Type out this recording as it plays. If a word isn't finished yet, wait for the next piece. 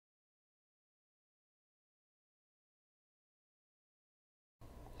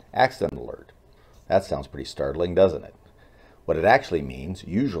accident alert. That sounds pretty startling, doesn't it? What it actually means,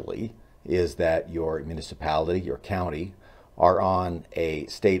 usually, is that your municipality, your county, are on a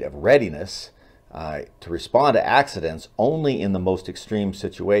state of readiness to respond to accidents only in the most extreme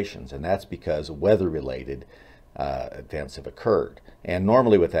situations, and that's because weather-related events have occurred. And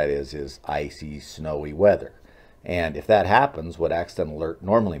normally what that is icy, snowy weather. And if that happens, what accident alert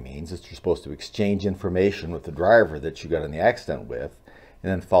normally means is you're supposed to exchange information with the driver that you got in the accident with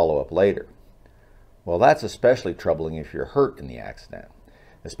and then follow up later. Well, that's especially troubling if you're hurt in the accident,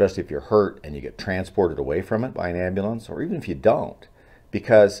 especially if you're hurt and you get transported away from it by an ambulance, or even if you don't,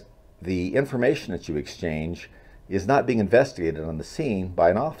 because the information that you exchange is not being investigated on the scene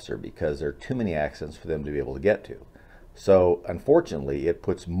by an officer because there are too many accidents for them to be able to get to. So unfortunately, it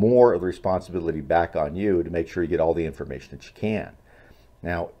puts more of the responsibility back on you to make sure you get all the information that you can.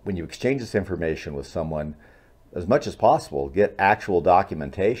 Now, when you exchange this information with someone, as much as possible, get actual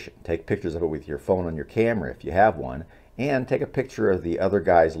documentation. Take pictures of it with your phone on your camera if you have one, and take a picture of the other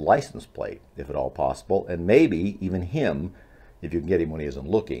guy's license plate, if at all possible, and maybe even him, if you can get him when he isn't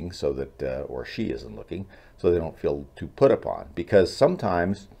looking, so that, or she isn't looking, so they don't feel too put upon. Because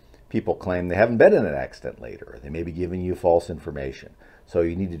sometimes people claim they haven't been in an accident later. They may be giving you false information. So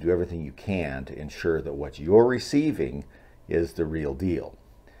you need to do everything you can to ensure that what you're receiving is the real deal.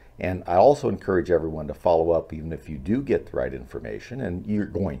 And I also encourage everyone to follow up even if you do get the right information, and you're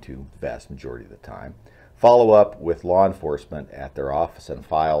going to the vast majority of the time. Follow up with law enforcement at their office and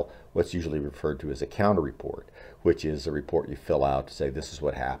file what's usually referred to as a counter report, which is a report you fill out to say this is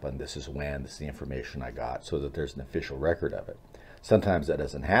what happened, this is when, this is the information I got, so that there's an official record of it. Sometimes that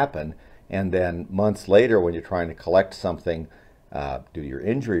doesn't happen, and then months later when you're trying to collect something due to your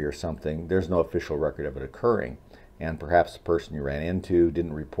injury or something, there's no official record of it occurring. And perhaps the person you ran into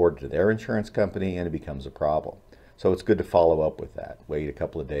didn't report it to their insurance company, and it becomes a problem. So it's good to follow up with that. Wait a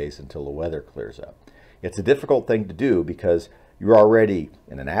couple of days until the weather clears up. It's a difficult thing to do because you're already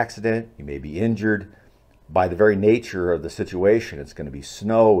in an accident, you may be injured. By the very nature of the situation, it's going to be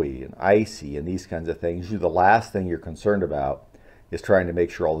snowy and icy and these kinds of things. Usually the last thing you're concerned about is trying to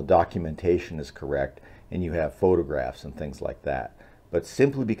make sure all the documentation is correct and you have photographs and things like that. But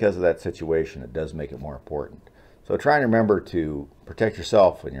simply because of that situation, it does make it more important. So try and remember to protect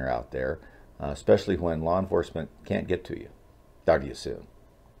yourself when you're out there, especially when law enforcement can't get to you. Talk to you soon.